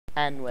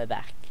And we're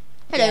back.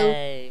 Hello.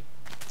 Yay.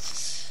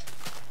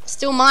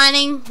 Still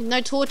mining,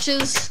 no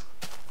torches.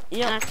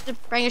 Yep. I have to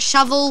bring a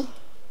shovel.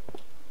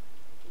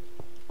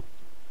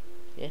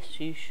 Yes,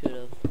 you should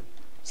have.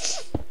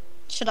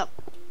 Shut up.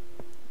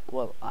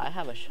 Well, I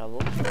have a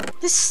shovel.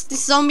 This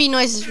zombie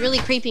noise is really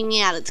creeping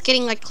me out. It's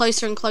getting like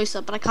closer and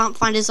closer, but I can't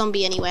find a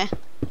zombie anywhere.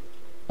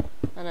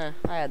 I know,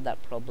 I had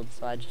that problem,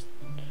 so I just,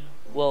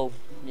 well,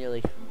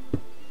 nearly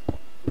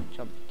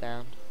jumped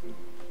down.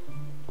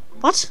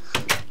 What?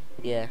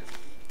 Yeah.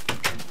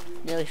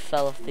 Nearly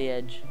fell off the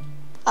edge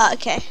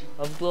Okay.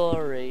 of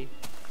glory.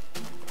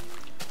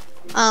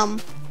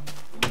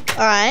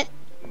 Alright.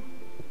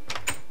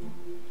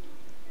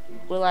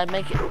 Will I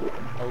make it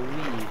a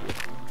weed?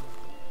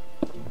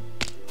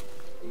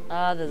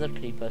 Ah, there's a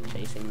creeper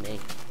chasing me.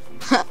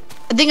 I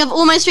think I've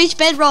almost reached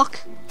bedrock.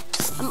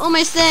 I'm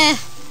almost there.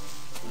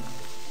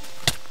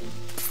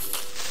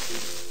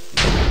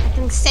 I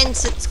can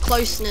sense its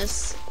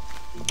closeness.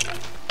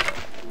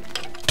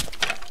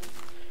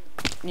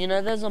 You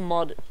know, there's a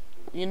mod.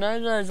 You know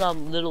those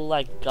little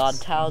like guard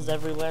towers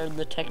everywhere in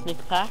the Technic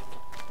pack,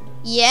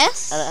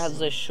 Yes? and it has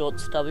those short,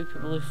 stubby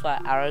people who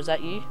fire arrows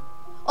at you.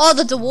 Oh,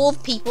 the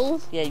dwarf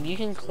people. Yeah, you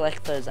can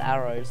collect those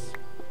arrows,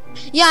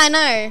 Yeah, I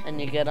know.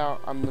 and you get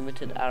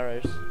unlimited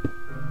arrows.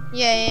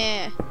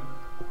 Yeah.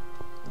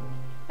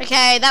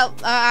 Okay,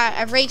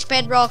 I've reached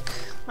bedrock.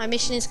 My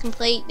mission is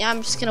complete. Now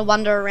I'm just gonna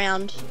wander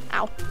around.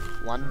 Ow.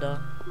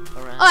 Wander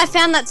around. Oh, I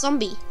found that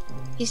zombie.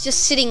 He's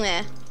just sitting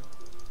there.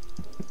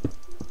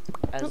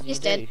 As you he's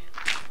do. dead.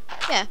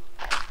 Yeah.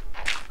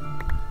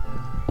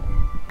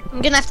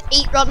 I'm gonna have to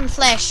eat rotten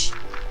flesh.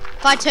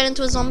 If I turn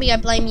into a zombie, I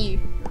blame you.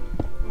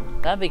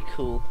 That'd be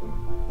cool.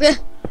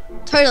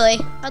 Totally.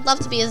 I'd love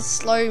to be a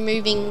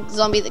slow-moving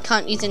zombie that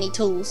can't use any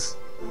tools.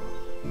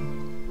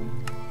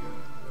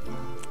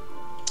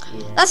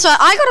 Yeah. That's right.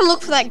 I gotta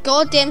look for that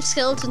goddamn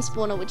skeleton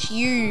spawner, which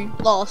you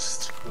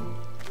lost.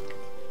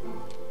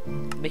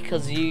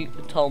 Because you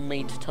told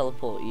me to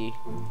teleport you.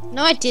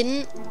 No, I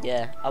didn't.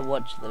 Yeah, I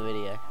watched the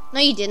video. No,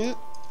 you didn't.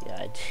 Yeah,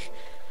 I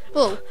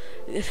Oh.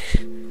 did.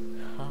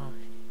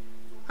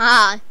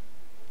 Ah.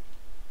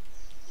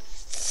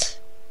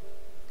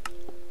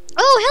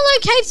 Oh, hello,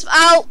 cave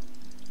Ow!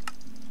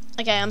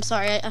 Okay, I'm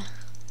sorry.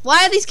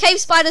 Why are these cave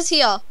spiders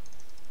here?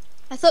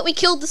 I thought we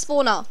killed the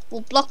spawner.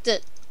 Well, blocked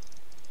it.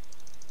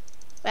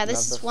 Wow, this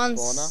is Another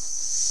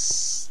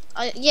one's...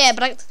 yeah,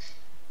 but I...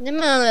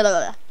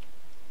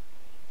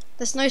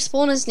 There's no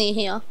spawners near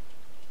here.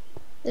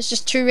 There's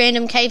just 2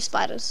 random cave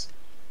spiders.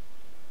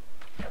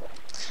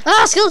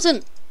 Ah,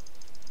 skeleton!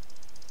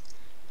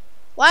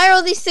 Why are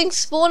all these things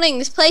spawning?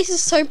 This place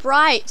is so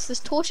bright. There's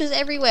torches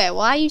everywhere.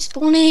 Why are you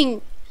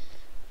spawning?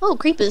 Oh,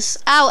 creepers.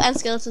 Ow, and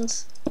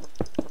skeletons.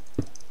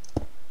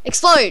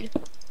 Explode!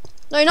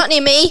 No, not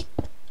near me.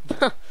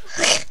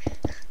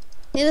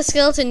 Near the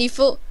skeleton, you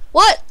fool.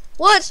 What?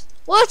 What?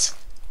 What?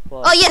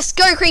 What? Oh, yes,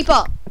 go,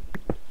 creeper!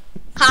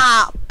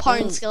 Ha! Ooh,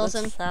 Pwn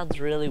skeleton. That sounds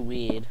really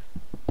weird.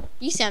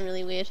 You sound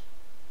really weird.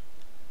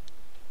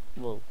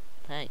 Well,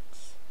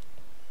 thanks.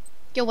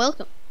 You're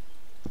welcome.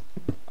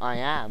 I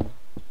am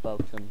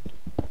welcome.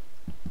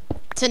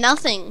 To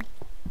nothing.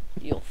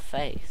 Your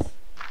face.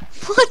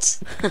 What?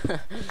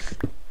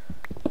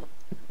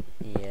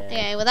 Yeah.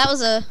 Okay, well that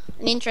was an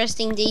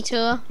interesting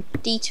detour.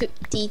 Detour.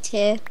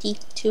 Detail.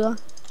 Detour.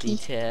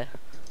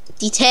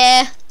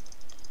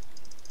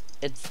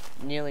 It's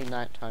nearly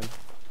night time.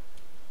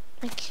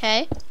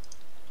 Okay.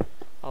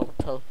 I'll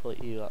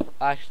teleport you up.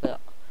 Actually,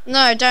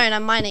 No, don't.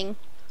 I'm mining.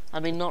 I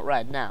mean not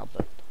right now,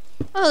 but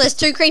Oh, there's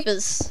 2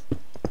 creepers.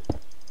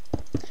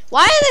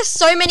 Why are there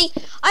so many?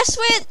 I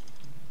swear.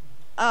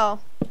 Oh.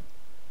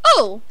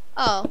 Oh.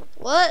 Oh.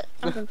 What?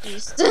 I'm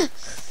confused.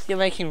 you're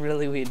making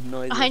really weird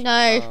noises. I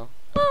know.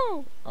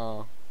 Oh.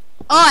 Oh.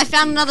 Oh, I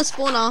found another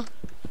spawner.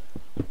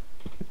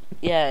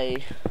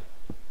 Yay.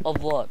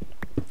 Of what?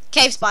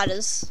 Cave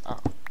spiders. Oh.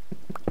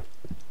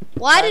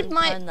 Why Try did and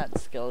my... find that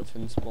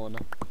skeleton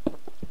spawner?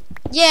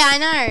 Yeah, I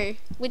know.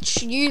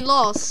 Which you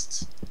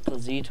lost.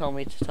 Because you told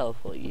me to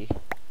teleport you.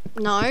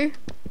 No.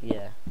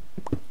 Yeah.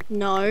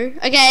 No.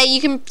 Okay,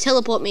 you can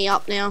teleport me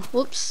up now.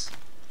 Whoops.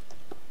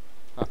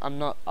 I'm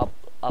not up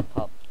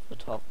the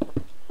top.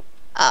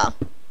 Oh.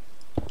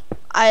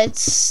 It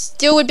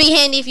still would be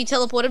handy if you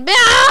teleported me.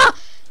 Ah!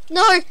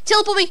 No!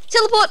 Teleport me!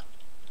 Teleport!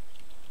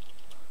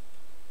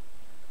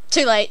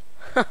 Too late.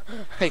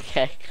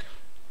 Okay.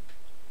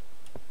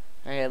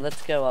 Okay,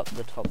 let's go up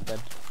the top then.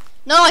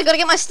 No, I gotta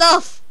get my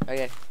stuff.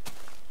 Okay.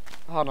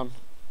 Hold on.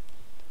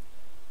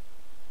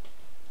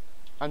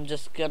 I'm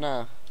just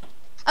gonna...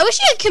 I wish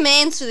you had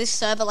commands for this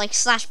server, like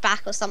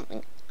 /back or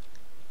something.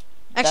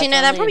 Actually, That's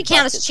no, that only probably in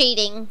count as bucket.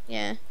 cheating.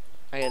 Yeah.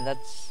 Okay,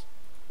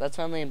 that's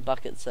only in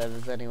bucket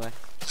servers anyway.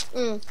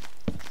 Mm.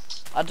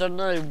 I don't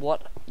know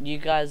what you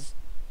guys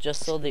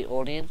just saw the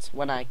audience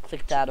when I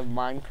clicked out of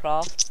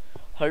Minecraft.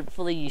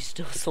 Hopefully you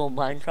still saw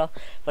Minecraft,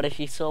 but if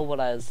you saw what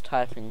I was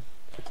typing,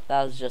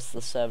 that was just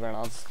the server and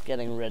I was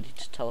getting ready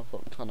to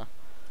teleport Connor.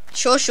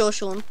 Sure,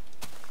 Sean.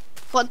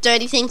 What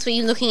dirty things were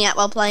you looking at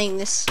while playing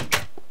this?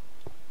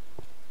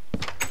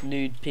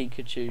 nude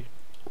Pikachu.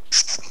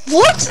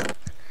 What?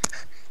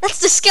 That's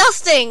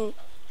disgusting.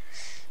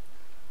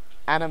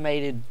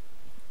 Animated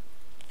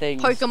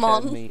things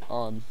Pokemon. turn me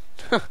on.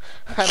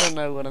 I don't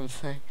know what I'm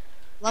saying.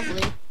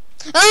 Lovely.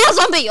 Ah,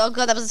 zombie! Oh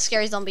god, that was a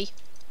scary zombie.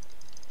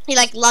 He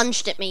like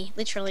lunged at me,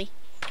 literally.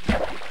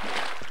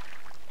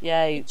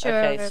 Yay.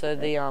 Sure. Okay, so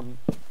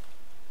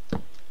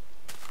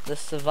the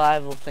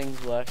survival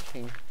thing's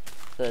working.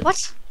 The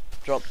What?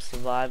 drop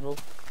survival.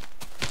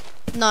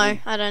 No,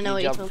 I don't know You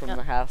what you're jump talking from the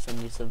about. house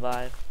and you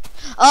survive.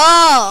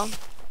 Oh!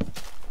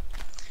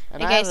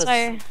 And I Okay, have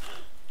a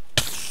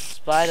so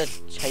spider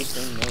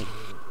chasing me.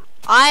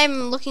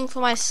 I'm looking for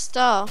my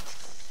stuff.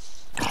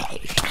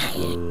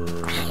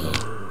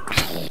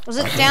 Was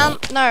it down?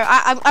 No,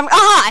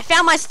 I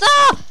found my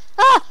stuff!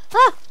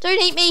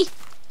 Don't eat me!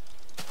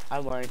 I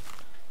won't.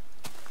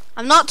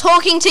 I'm not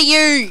talking to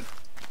you!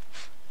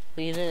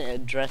 Well, you didn't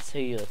address who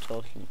you were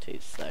talking to,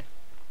 so.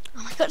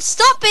 Oh my god,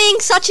 stop being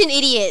such an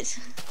idiot!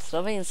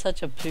 Stop being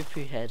such a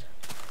poo-poo head.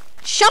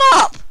 Shut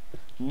up!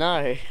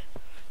 No.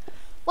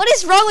 What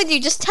is wrong with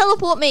you? Just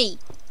teleport me!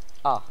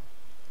 Oh.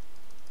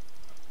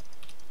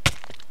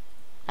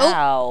 Oh.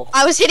 Ow.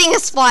 I was hitting a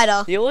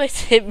spider. You always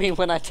hit me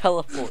when I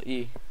teleport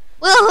you.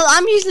 Well,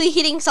 I'm usually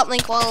hitting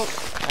something while...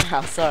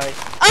 Ow, sorry.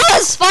 Oh,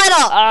 a spider!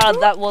 Ah,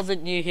 that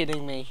wasn't you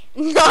hitting me.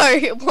 No,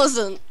 it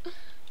wasn't.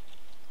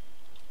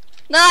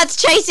 No, it's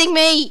chasing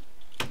me!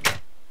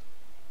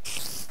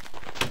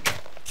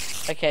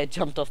 Okay, it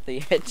jumped off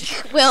the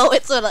edge. Well,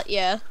 it's sort of,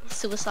 yeah,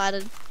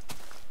 suicided.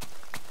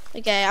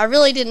 Okay, I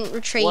really didn't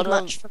retrieve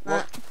much from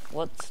that.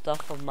 What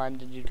stuff of mine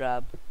did you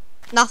grab?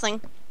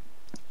 Nothing.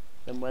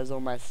 Then where's all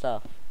my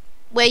stuff?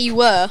 Where you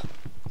were.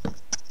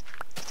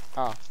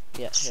 Oh,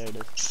 yeah, here it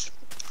is.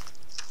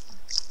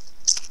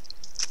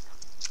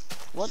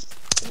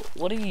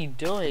 What are you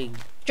doing?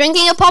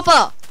 Drinking a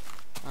popper!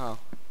 Oh,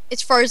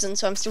 It's frozen,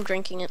 so I'm still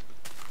drinking it.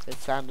 it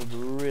sounded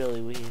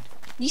really weird.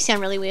 You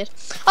sound really weird.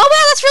 Oh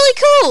wow, that's really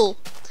cool!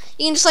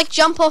 You can just like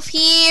jump off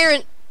here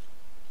and...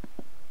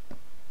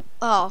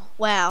 Oh,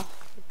 wow.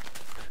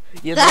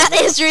 That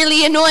is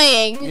really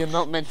annoying! You're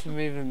not meant to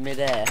move in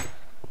midair.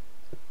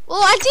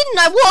 Well, I didn't,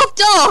 I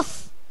walked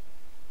off!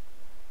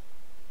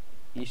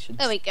 You should.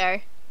 There we go.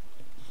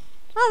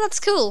 Oh, that's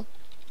cool.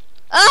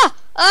 Ah!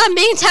 Ah, I'm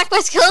being attacked by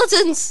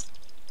skeletons!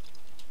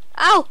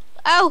 Ow!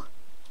 Ow!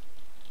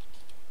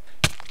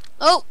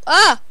 Oh!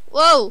 Ah!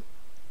 Whoa!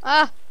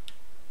 Ah!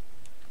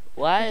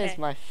 Why Okay. is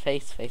my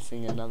face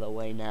facing another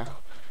way now?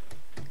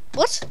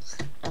 What?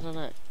 I don't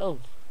know. Oh,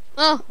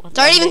 Oh, What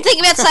don't even lovely- think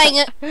about saying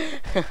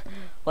it!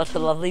 what a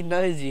lovely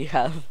nose you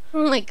have.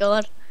 Oh my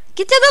god.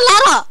 Get to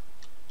the ladder!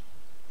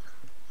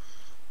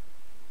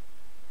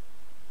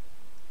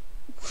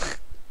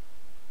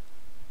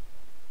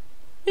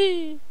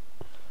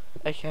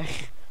 Okay.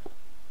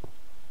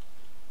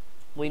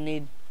 We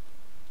need.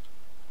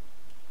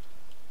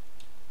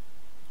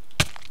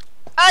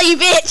 Oh, you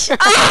bitch!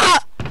 Ah!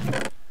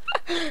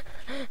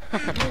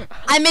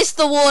 I missed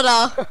the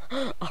water.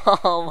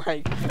 Oh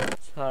my.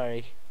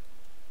 Sorry.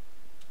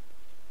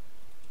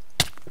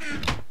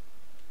 Yeah,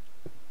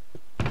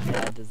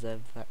 I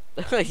deserve that.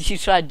 You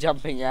tried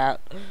jumping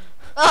out.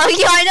 Oh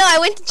yeah, I know. I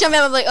went to jump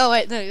out. I'm like, oh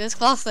wait, no, there's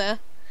glass there.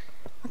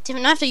 Damn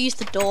it, I have to use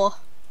the door.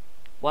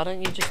 Why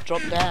don't you just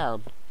drop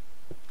down?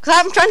 Cause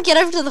I'm trying to get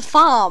over to the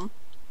farm.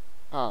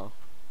 Oh.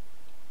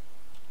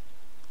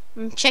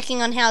 I'm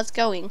checking on how it's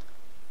going.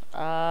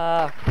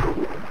 Ah.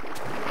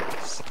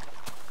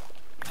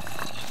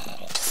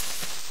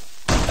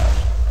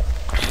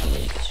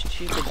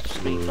 Stupid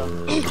creeper.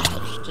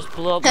 Just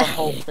blew up the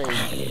whole thing.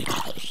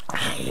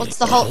 What's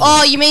the whole?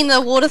 Oh, you mean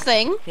the water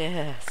thing?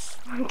 Yes.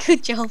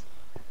 Good job.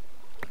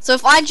 So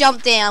if I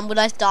jump down, would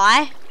I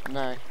die?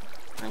 No.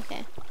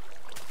 Okay.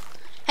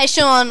 Hey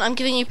Sean, I'm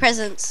giving you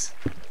presents.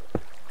 I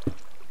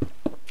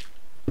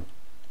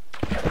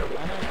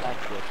don't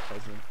like your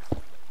presents.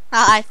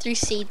 I threw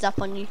seeds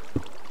up on you.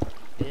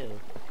 Ew.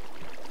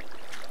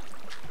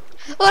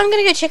 Well, I'm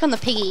gonna go check on the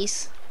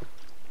piggies.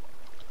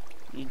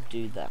 You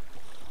do that.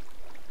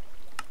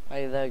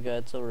 Hey, there you go.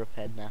 It's all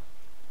repaired now.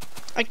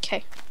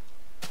 Okay.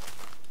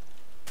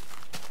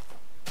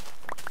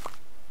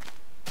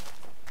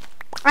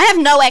 I have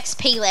no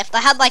XP left.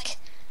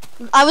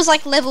 I was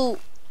like level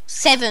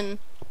 7,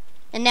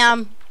 and now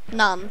I'm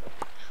none.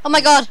 Oh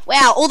my god!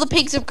 Wow, all the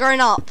pigs have grown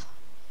up.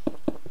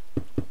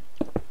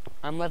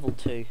 I'm level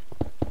 2.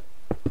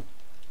 Get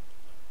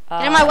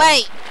out of my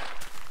way!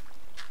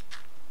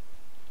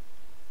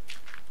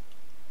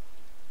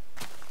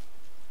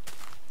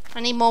 I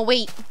need more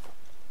wheat.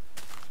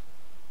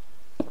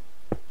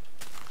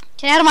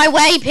 Get out of my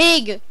way,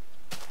 pig!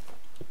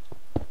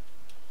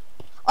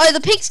 Oh, the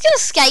pigs can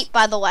escape,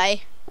 by the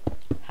way.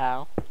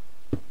 How?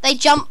 They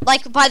jump,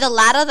 like, by the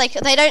ladder.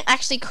 They don't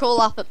actually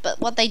crawl up it, but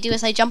what they do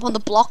is they jump on the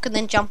block and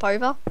then jump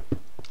over.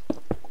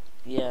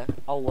 Yeah,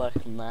 I'll work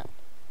on that.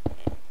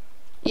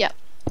 Yep.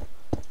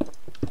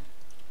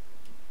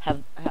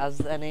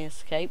 Has any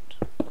escaped?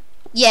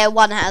 Yeah,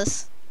 one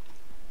has.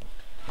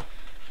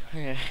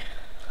 Okay.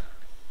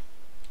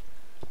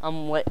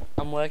 I'm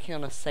working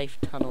on a safe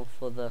tunnel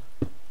for the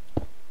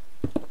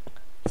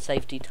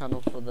safety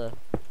tunnel for the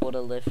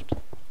water lift.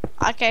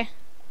 Okay.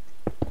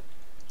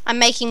 I'm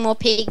making more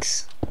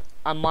pigs.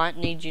 I might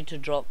need you to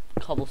drop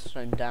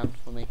cobblestone down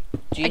for me.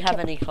 Do you have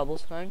any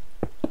cobblestone?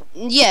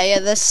 Yeah,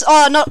 there's...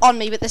 Oh, not on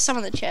me, but there's some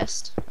in the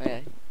chest.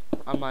 Okay.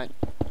 I might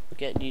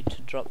get you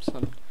to drop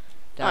some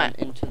down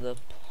into the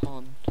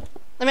pond.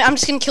 I'm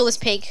just gonna kill this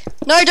pig.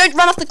 No, don't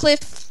run off the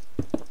cliff.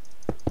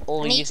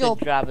 Or you could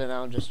grab it and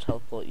I'll just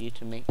teleport you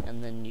to me,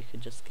 and then you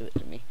could just give it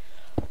to me.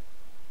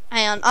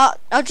 Hang on,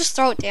 I'll just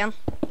throw it down.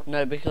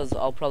 No, because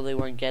I'll probably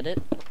won't get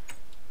it.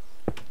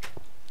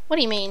 What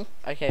do you mean?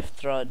 Okay,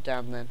 throw it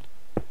down then.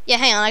 Yeah,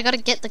 hang on, I gotta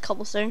get the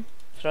cobblestone.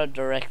 Throw it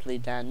directly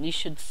down. You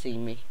should see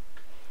me.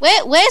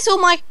 Where's all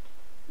my...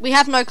 We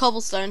have no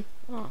cobblestone.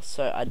 Oh,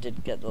 so I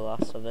did get the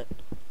last of it.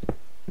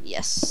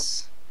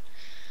 Yes.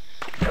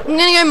 I'm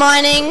gonna go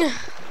mining.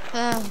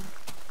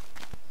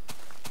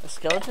 The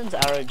skeleton's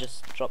arrow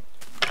just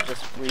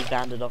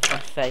rebounded off my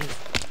face.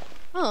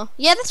 Oh,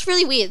 yeah, that's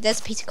really weird. There's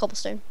a piece of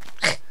cobblestone.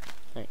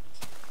 Thanks.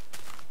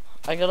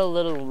 I got a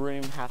little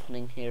room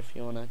happening here if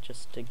you wanna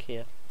just dig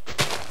here.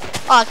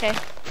 Oh, okay.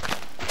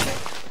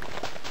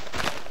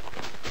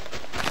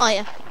 Oh,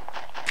 yeah.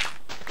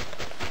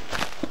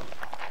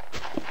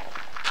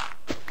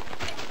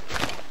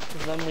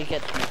 Because when we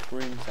get to make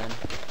rooms then.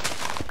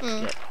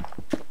 Mm.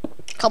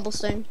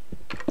 Cobblestone.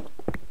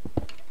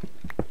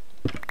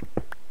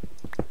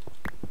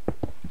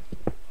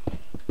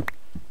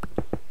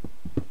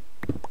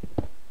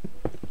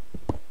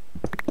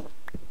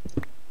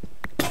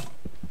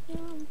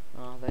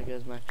 Oh, there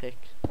goes my pick.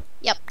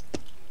 Yep.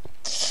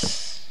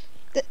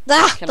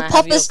 Can I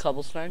have your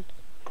cobblestone?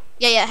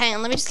 Yeah, hang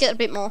on, let me just get a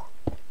bit more.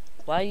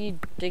 Why are you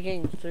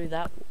digging through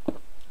that?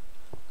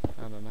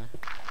 I don't know.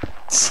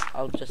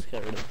 I'll just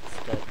get rid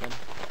of the dirt then.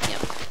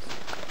 Yep.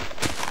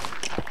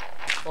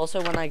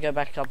 Also, when I go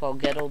back up, I'll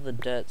get all the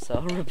dirt, so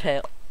I'll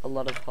repair a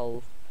lot of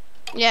holes.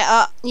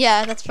 Yeah,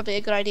 that's probably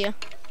a good idea.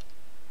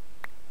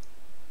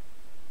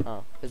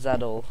 Oh, is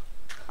that all?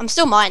 I'm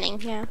still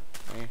mining, yeah.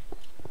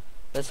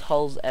 There's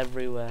holes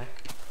everywhere.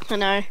 I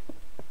know.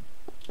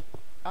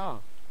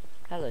 Oh,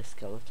 hello,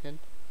 skeleton.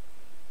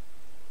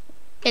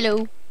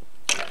 Hello.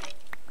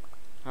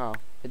 Oh,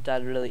 it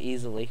died really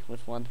easily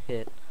with one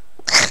hit.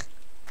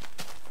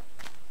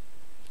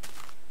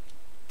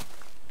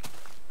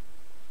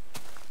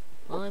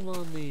 I'm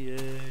on the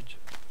edge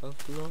of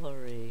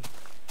glory,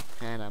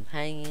 and I'm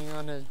hanging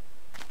on a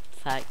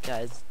fat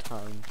guy's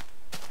tongue.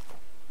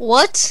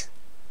 What?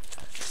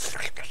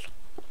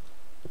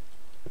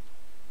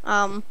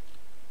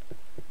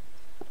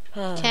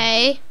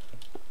 Okay.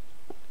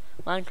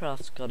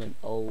 Minecraft's gotten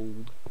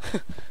old.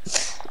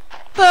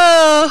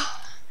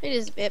 It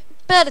is a bit,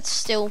 but it's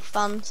still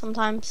fun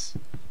sometimes.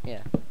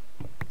 Yeah.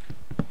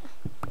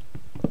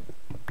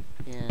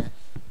 Yeah.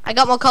 I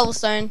got more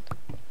cobblestone.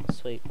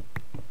 Sweet.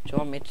 Do you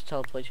want me to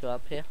teleport you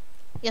up here?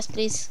 Yes,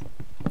 please.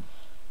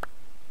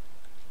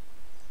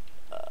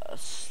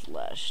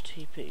 Slash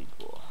TP.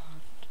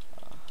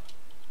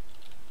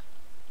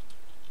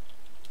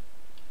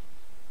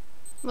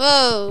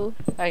 Whoa.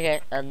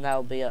 Okay, and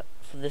that'll be it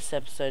for this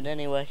episode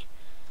anyway.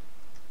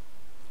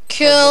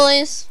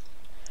 Coolies.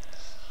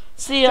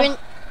 See ya.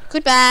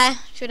 Goodbye.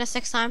 Join us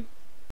next time.